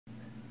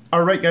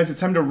Alright guys, it's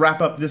time to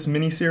wrap up this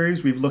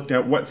mini-series. We've looked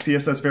at what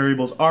CSS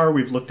variables are,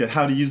 we've looked at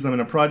how to use them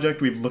in a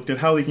project, we've looked at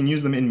how we can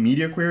use them in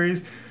media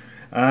queries,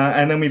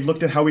 and then we've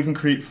looked at how we can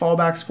create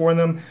fallbacks for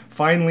them.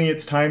 Finally,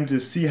 it's time to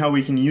see how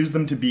we can use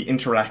them to be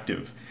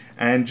interactive.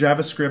 And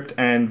JavaScript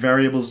and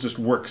variables just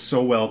work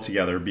so well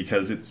together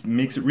because it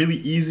makes it really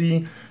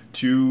easy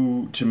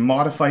to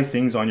modify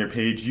things on your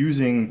page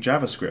using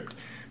JavaScript.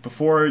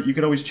 Before, you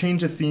could always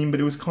change a theme, but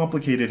it was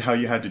complicated how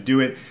you had to do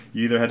it.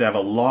 You either had to have a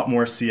lot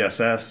more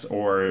CSS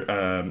or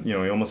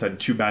you almost had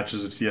 2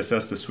 batches of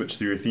CSS to switch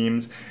through your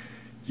themes.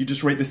 You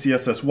just write the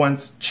CSS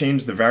once,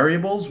 change the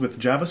variables with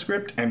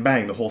JavaScript, and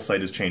bang, the whole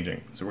site is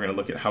changing. So we're going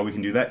to look at how we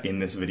can do that in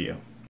this video.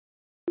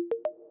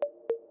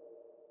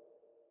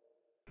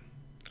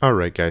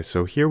 Alright guys,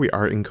 so here we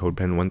are in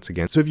CodePen once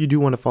again. So if you do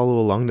want to follow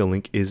along, the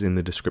link is in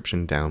the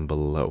description down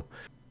below.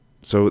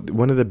 So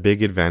one of the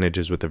big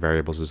advantages with the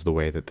variables is the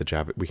way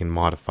that we can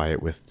modify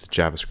it with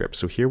JavaScript.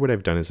 So here what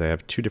I've done is I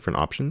have 2 different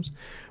options.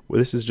 Well,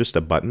 this is just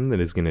a button that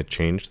is going to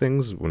change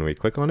things when we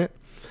click on it.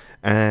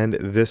 And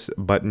this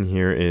button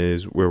here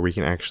is where we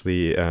can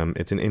actually,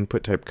 it's an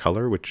input type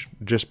color, which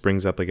just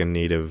brings up like a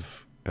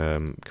native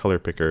color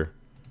picker.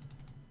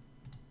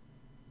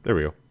 There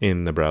we go,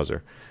 in the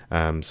browser.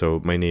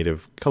 So my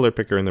native color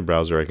picker in the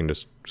browser, I can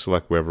just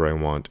select wherever I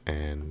want,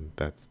 and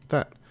that's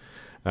that.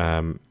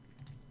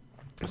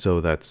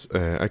 So that's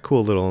a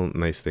cool little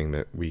nice thing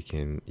that we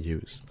can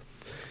use.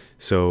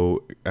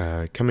 So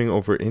coming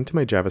over into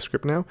my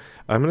JavaScript now,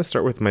 I'm going to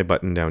start with my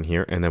button down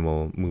here, and then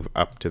we'll move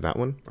up to that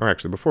one. Or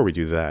actually, before we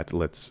do that,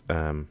 let's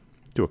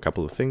do a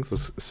couple of things.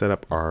 Let's set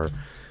up our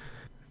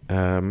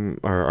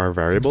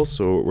variables.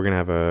 So we're going to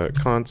have a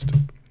const,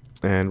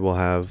 and we'll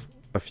have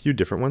a few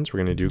different ones. We're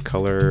going to do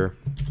color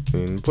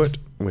input,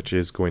 which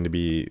is going to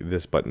be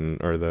this button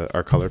or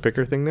our color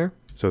picker thing there.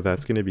 So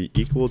that's going to be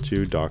equal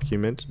to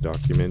document.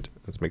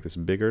 Let's make this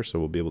bigger so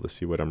we'll be able to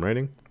see what I'm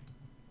writing.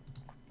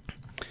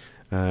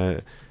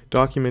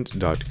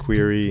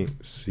 Document.query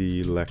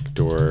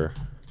selector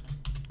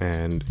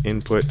and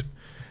input.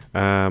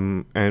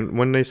 And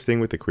one nice thing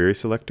with the query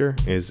selector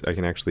is I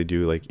can actually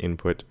do like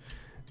input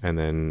and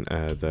then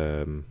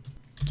the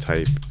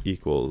type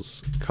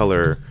equals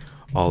color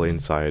all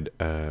inside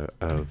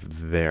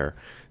of there.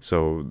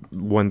 So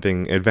one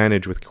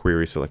advantage with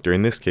query selector,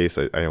 in this case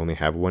I only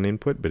have one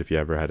input, but if you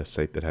ever had a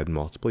site that had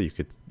multiple, you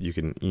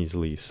can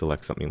easily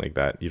select something like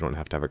that. You don't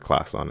have to have a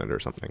class on it or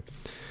something.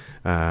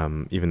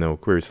 Even though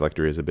query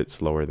selector is a bit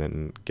slower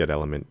than get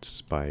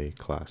elements by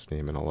class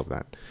name and all of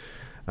that.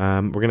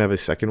 We're gonna have a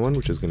second one,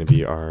 which is gonna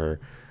be our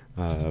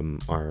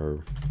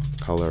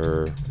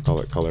color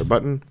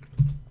button.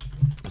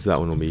 So that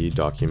one will be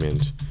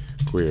document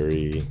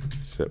query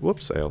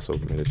whoops, I also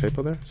made a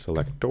typo there.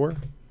 Selector.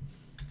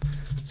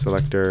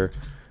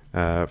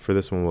 For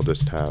this one we'll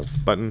just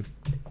have button.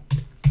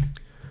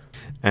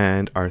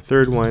 And our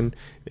third one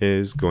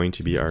is going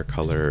to be our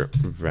color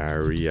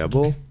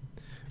variable,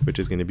 which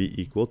is going to be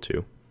equal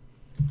to.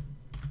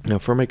 Now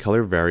for my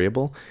color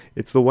variable,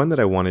 it's the one that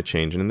I want to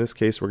change, and in this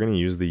case we're going to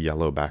use the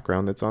yellow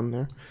background that's on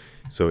there.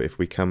 So if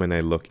we come and I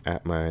look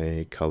at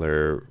my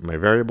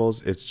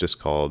variables, it's just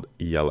called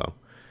yellow.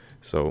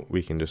 So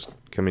we can just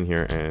come in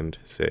here and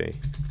say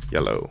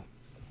yellow.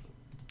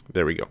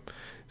 There we go.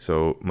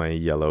 So my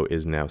yellow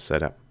is now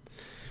set up.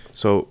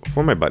 So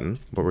for my button,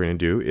 what we're going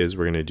to do is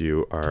we're going to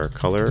do our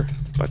color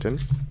button.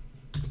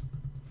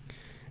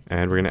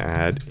 And we're going to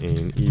add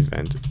an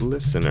event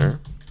listener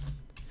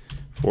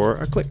for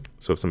a click.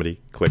 So if somebody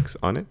clicks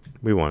on it,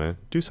 we want to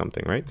do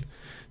something, right?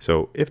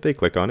 So if they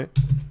click on it,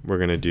 we're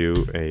going to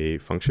do a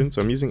function. So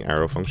I'm using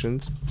arrow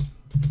functions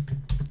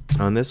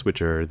on this,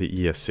 which are the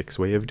ES6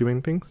 way of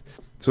doing things.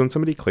 So when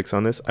somebody clicks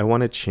on this, I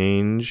want to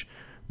change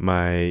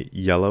my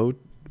yellow.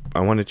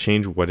 I want to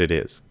change what it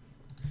is.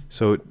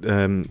 So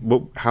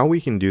how we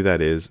can do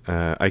that is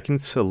I can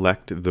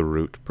select the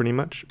root pretty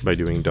much by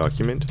doing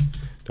document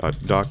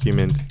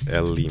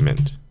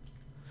element.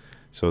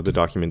 So the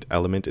document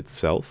element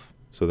itself,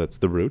 so that's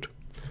the root.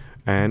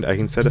 And I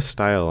can set a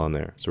style on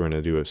there. So we're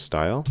going to do a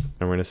style,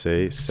 and we're going to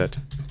say set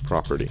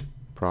property.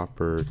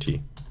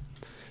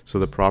 So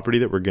the property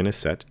that we're going to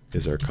set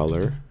is our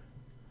color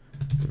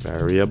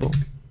variable,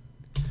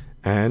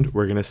 and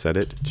we're going to set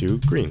it to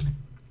green.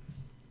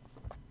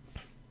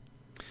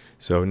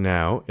 So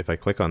now if I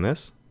click on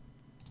this,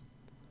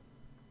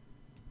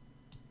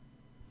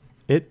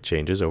 it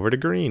changes over to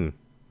green.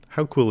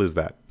 How cool is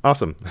that?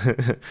 Awesome.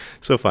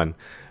 So fun.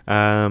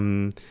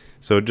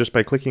 So just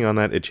by clicking on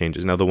that, it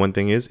changes. Now the one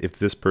thing is, if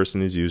this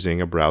person is using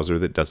a browser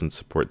that doesn't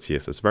support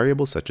CSS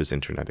variables, such as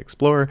Internet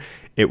Explorer,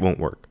 it won't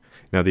work.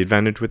 Now the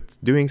advantage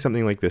with doing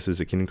something like this is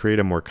it can create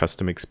a more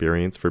custom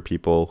experience for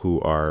people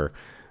who are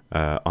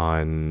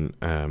on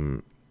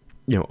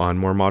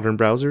more modern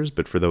browsers,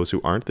 but for those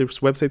who aren't, this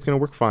website's going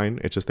to work fine.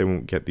 It's just they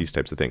won't get these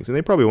types of things. And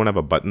they probably won't have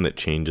a button that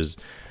changes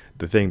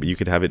the thing, but you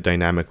could have it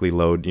dynamically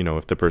load,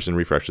 if the person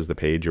refreshes the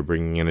page, you're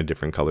bringing in a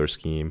different color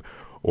scheme,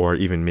 or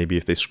even maybe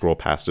if they scroll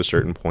past a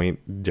certain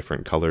point,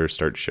 different colors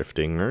start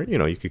shifting, or,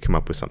 you could come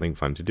up with something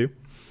fun to do.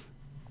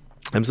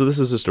 So this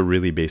is just a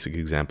really basic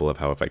example of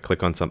how if I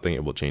click on something,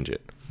 it will change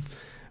it.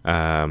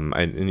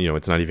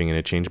 It's not even going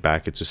to change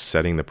back. It's just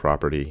setting the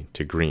property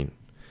to green.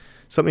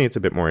 Something that's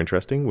a bit more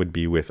interesting would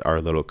be with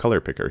our little color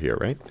picker here,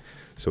 right?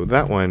 So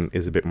that one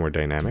is a bit more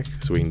dynamic.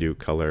 So we can do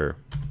color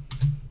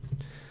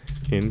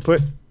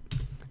input,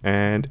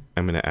 and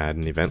I'm going to add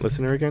an event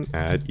listener again,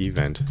 add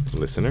event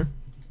listener.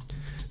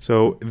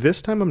 So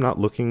this time I'm not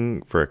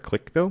looking for a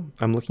click though,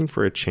 I'm looking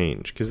for a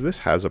change, because this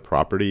has a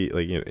property,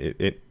 like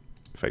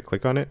if I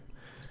click on it,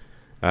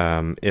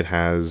 it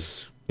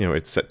has,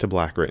 it's set to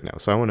black right now.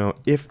 So I want to know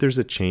if there's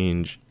a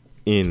change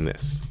in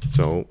this.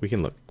 So we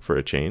can look for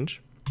a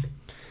change.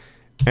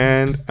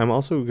 And I'm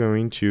also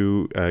going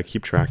to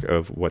keep track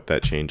of what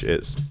that change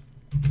is.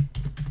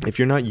 If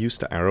you're not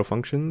used to arrow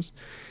functions,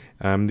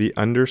 the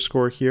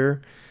underscore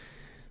here,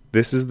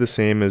 this is the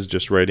same as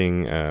just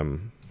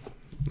writing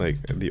like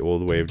the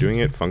old way of doing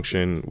it,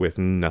 function with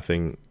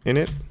nothing in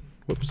it,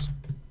 whoops,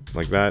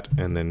 like that,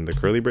 and then the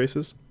curly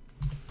braces.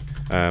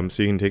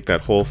 So you can take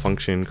that whole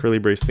function curly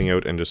brace thing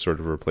out and just sort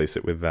of replace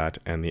it with that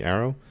and the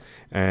arrow.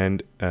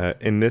 And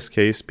in this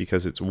case,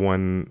 because it's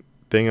one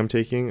thing I'm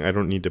taking, I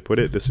don't need to put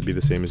it. This would be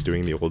the same as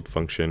doing the old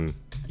function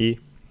e,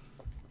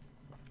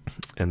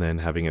 and then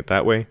having it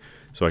that way.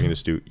 So I can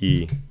just do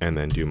e and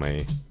then do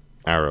my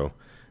arrow,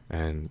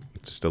 and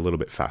it's just a little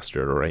bit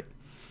faster to write.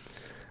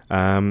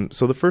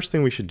 So the first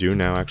thing we should do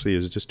now actually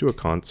is just do a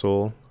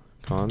console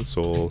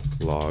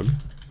log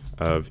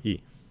of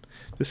e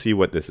to see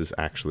what this is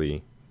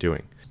actually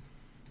doing.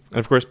 And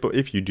of course, but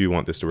if you do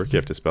want this to work, you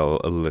have to spell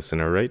a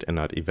listener right and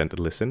not event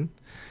listen.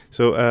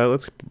 So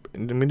let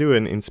me do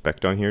an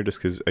inspect on here just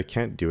because I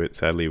can't do it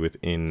sadly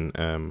within.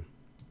 So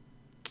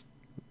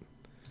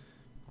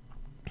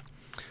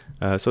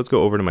let's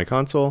go over to my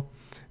console,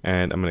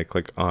 and I'm going to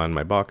click on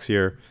my box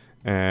here,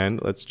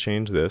 and let's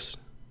change this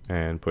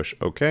and push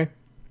OK.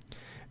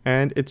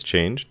 And it's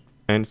changed,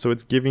 and so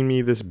it's giving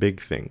me this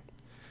big thing.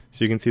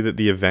 So you can see that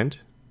the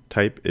event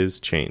type is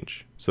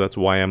change. So that's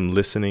why I'm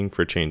listening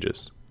for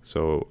changes.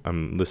 So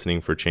I'm listening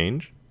for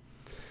change.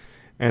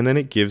 And then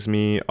it gives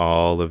me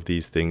all of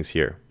these things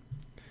here.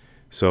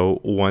 So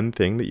one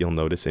thing that you'll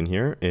notice in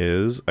here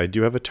is I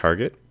do have a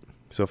target.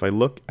 So if I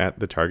look at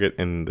the target,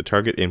 and the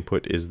target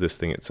input is this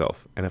thing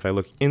itself. And if I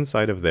look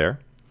inside of there,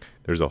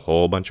 there's a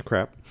whole bunch of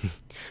crap.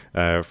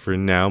 For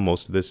now,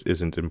 most of this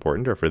isn't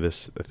important, or for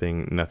this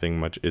thing, nothing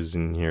much is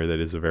in here that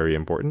is very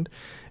important,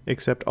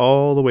 except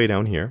all the way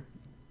down here.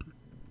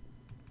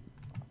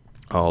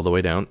 All the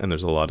way down, and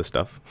there's a lot of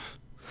stuff.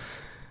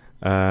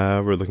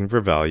 We're looking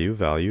for value,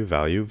 value,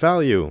 value,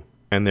 value.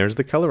 And there's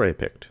the color I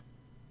picked.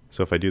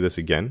 So if I do this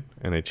again,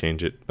 and I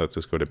change it, let's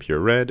just go to pure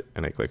red,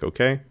 and I click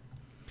OK.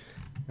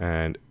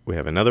 And we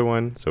have another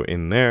one. So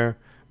in there,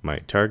 my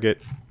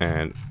target,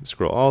 and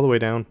scroll all the way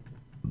down.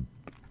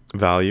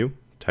 Value,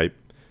 type,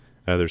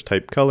 there's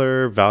type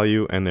color,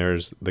 value, and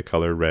there's the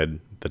color red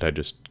that I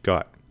just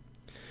got.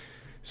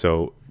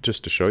 So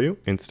just to show you,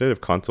 instead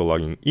of console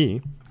logging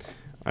E,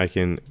 I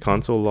can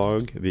console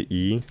log the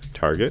E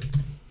target.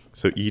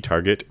 So E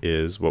target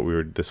is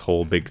what this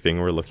whole big thing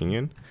we're looking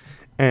in,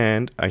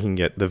 and I can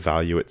get the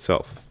value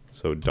itself.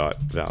 So dot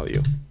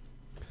value.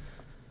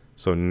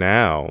 So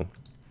now,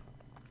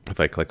 if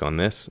I click on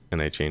this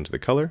and I change the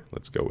color,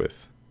 let's go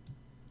with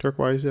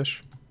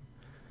turquoise-ish.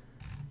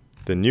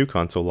 The new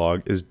console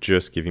log is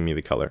just giving me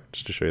the color.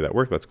 Just to show you that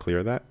work, let's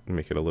clear that and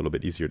make it a little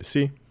bit easier to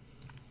see.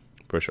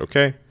 Push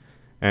OK,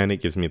 and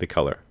it gives me the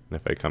color. And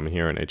if I come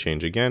here and I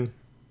change again,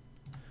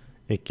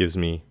 it gives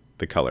me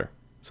the color.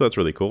 So that's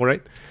really cool,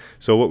 right?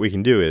 So what we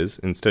can do is,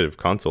 instead of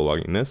console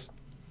logging this,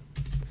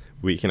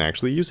 we can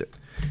actually use it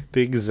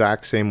the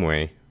exact same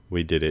way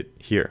we did it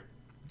here.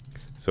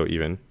 So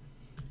even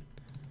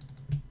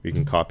we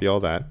can copy all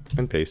that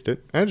and paste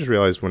it. I just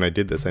realized when I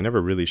did this, I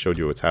never really showed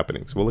you what's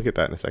happening. So we'll look at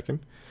that in a second.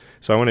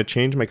 So I want to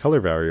change my color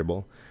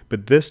variable,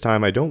 but this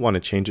time I don't want to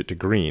change it to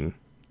green.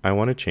 I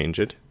want to change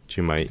it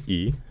to my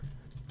E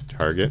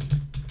target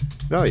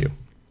value.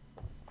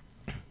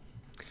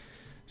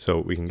 So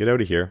we can get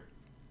out of here.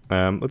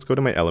 Let's go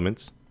to my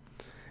elements,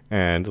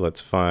 and let's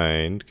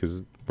find,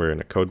 because we're in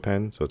a code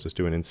pen, so let's just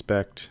do an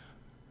inspect.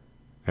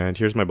 And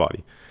here's my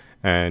body,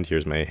 and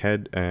here's my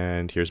head,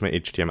 and here's my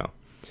HTML.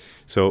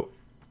 So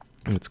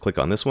let's click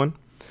on this one.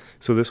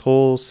 So this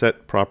whole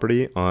set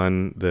property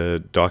on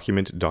the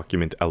document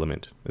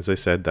element, as I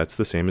said, that's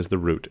the same as the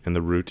root, and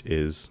the root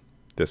is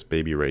this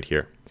baby right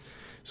here.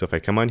 So if I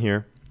come on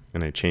here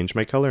and I change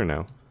my color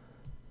now,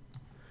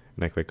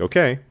 and I click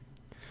OK,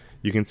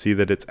 you can see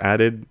that it's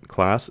added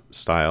class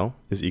style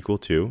is equal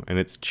to, and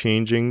it's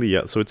changing the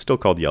yellow. So it's still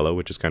called yellow,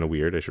 which is kind of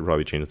weird. I should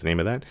probably change the name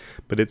of that,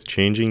 but it's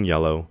changing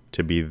yellow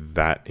to be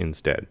that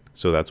instead.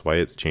 So that's why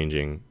it's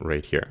changing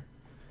right here.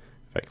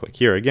 If I click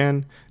here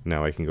again,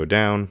 now I can go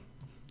down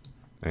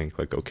and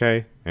click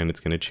OK, and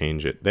it's going to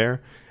change it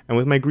there. And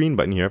with my green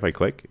button here, if I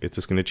click, it's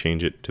just going to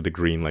change it to the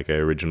green like I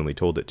originally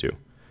told it to.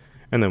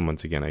 And then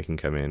once again, I can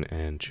come in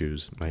and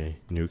choose my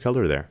new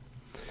color there.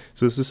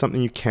 So this is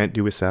something you can't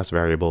do with Sass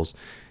variables.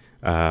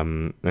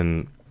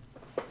 And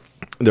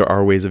there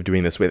are ways of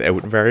doing this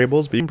without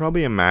variables, but you can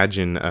probably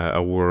imagine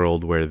a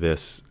world where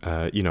this,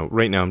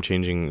 right now I'm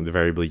changing the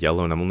variable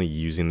yellow and I'm only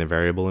using the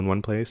variable in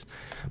one place.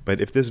 But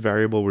if this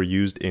variable were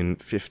used in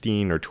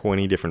 15 or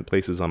 20 different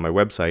places on my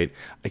website,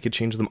 I could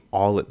change them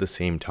all at the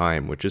same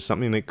time, which is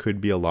something that could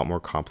be a lot more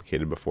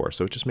complicated before.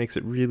 So it just makes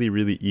it really,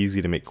 really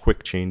easy to make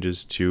quick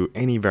changes to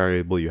any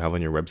variable you have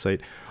on your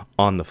website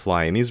on the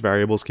fly. And these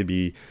variables could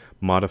be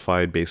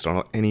modified based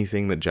on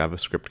anything that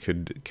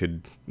JavaScript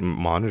could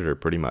monitor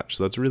pretty much.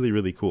 So that's really,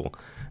 really cool.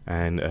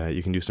 And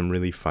you can do some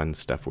really fun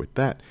stuff with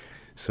that.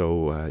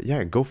 So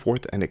yeah, go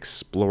forth and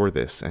explore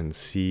this and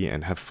see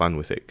and have fun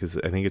with it, because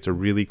I think it's a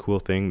really cool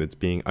thing that's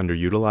being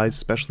underutilized,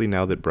 especially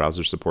now that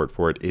browser support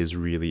for it is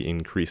really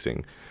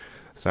increasing.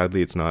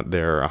 Sadly, it's not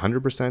there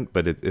 100%,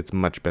 but it's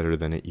much better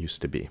than it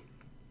used to be.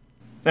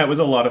 That was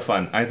a lot of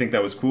fun. I think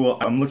that was cool.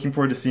 I'm looking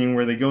forward to seeing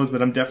where they goes,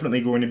 but I'm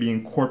definitely going to be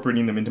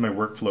incorporating them into my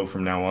workflow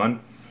from now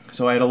on.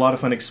 So I had a lot of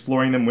fun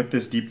exploring them with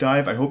this deep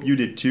dive. I hope you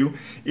did too.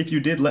 If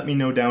you did, let me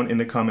know down in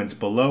the comments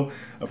below.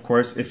 Of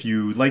course, if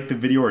you liked the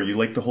video or you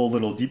liked the whole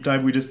little deep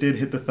dive we just did,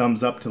 hit the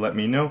thumbs up to let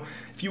me know.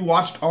 If you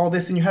watched all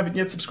this and you haven't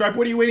yet subscribed,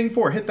 what are you waiting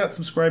for? Hit that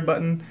subscribe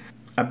button.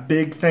 A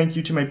big thank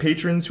you to my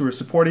patrons who are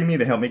supporting me.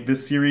 They help make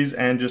this series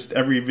and just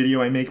every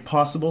video I make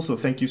possible, so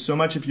thank you so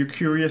much. If you're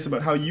curious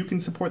about how you can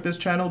support this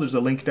channel, there's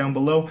a link down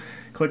below.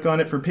 Click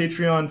on it for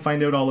Patreon,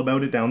 find out all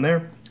about it down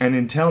there. And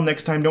until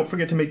next time, don't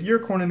forget to make your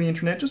corner of the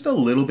internet just a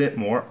little bit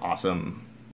more awesome.